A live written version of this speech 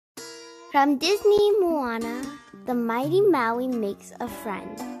From Disney Moana, the mighty Maui makes a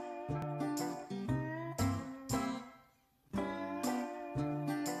friend.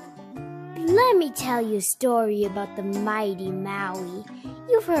 Let me tell you a story about the mighty Maui.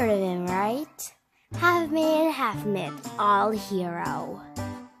 You've heard of him, right? Half man, half myth, all hero.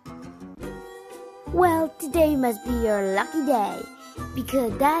 Well, today must be your lucky day,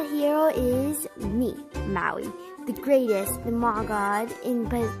 because that hero is me, Maui, the greatest Moa god in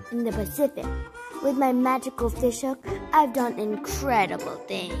the Pacific. With my magical fishhook, I've done incredible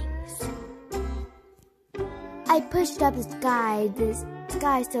things. I pushed up the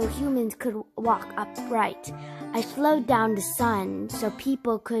sky so humans could walk upright. I slowed down the sun so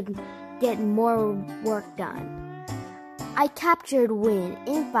people could get more work done. I captured wind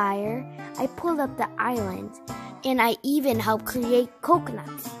and fire. I pulled up the island, and I even helped create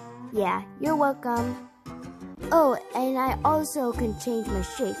coconuts. Yeah, you're welcome. Oh, and I also can change my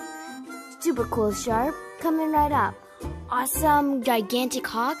shape. Super cool sharp, coming right up. Awesome gigantic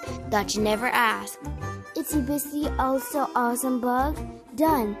hawk, thought you never asked. Itsy bitsy also awesome bug,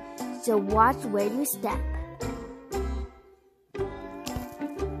 done. So watch where you step.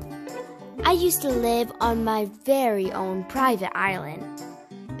 I used to live on my very own private island.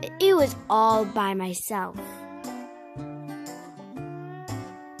 It was all by myself.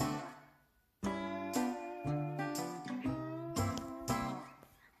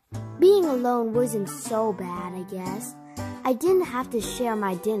 Being alone wasn't so bad, I guess. I didn't have to share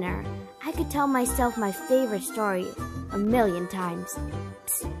my dinner. I could tell myself my favorite story 1,000,000 times.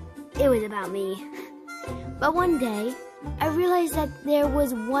 Psst, it was about me. But one day, I realized that there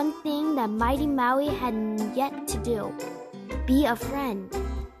was one thing that mighty Maui had yet to do. Be a friend.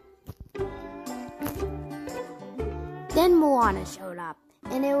 Then Moana showed up,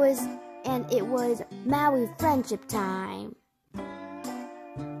 and it was Maui friendship time.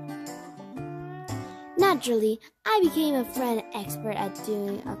 Naturally, I became a friend expert at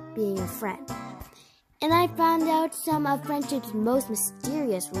being a friend. And I found out some of friendship's most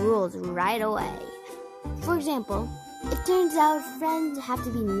mysterious rules right away. For example, it turns out friends have to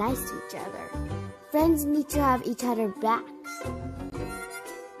be nice to each other. Friends need to have each other's backs.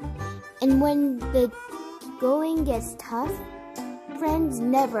 And when the going gets tough, friends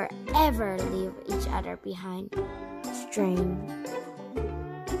never ever leave each other behind. Strange.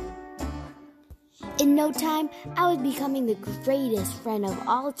 In no time, I was becoming the greatest friend of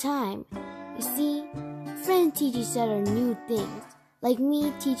all time. You see, friends teach each other new things, like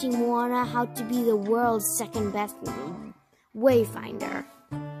me teaching Moana how to be the world's second best wayfinder.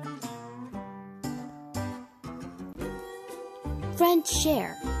 Friends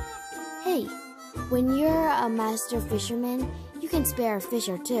share. Hey, when you're a master fisherman, you can spare a fish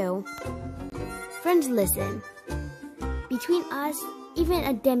or two. Friends listen. Between us, even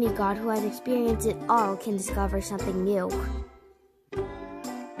a demigod who has experienced it all can discover something new.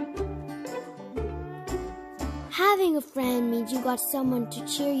 Having a friend means you got someone to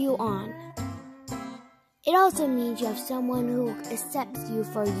cheer you on. It also means you have someone who accepts you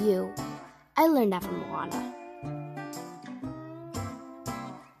for you. I learned that from Moana.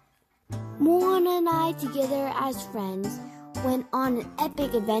 Moana and I, together as friends, went on an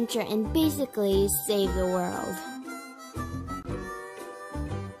epic adventure and basically saved the world.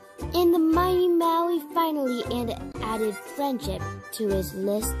 And the mighty Maui finally added friendship to his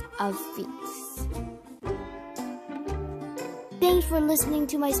list of feats. Thanks for listening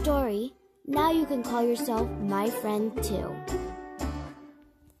to my story. Now you can call yourself my friend too.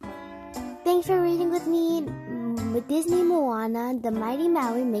 Thanks for reading with me. With Disney Moana, the mighty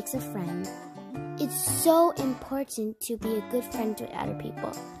Maui makes a friend. It's so important to be a good friend to other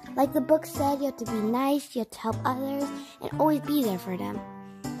people. Like the book said, you have to be nice, you have to help others, and always be there for them.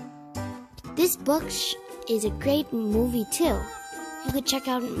 This book is a great movie too. You could check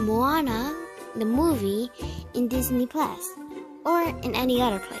out Moana, the movie, in Disney Plus or in any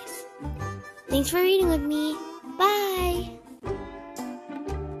other place. Thanks for reading with me. Bye!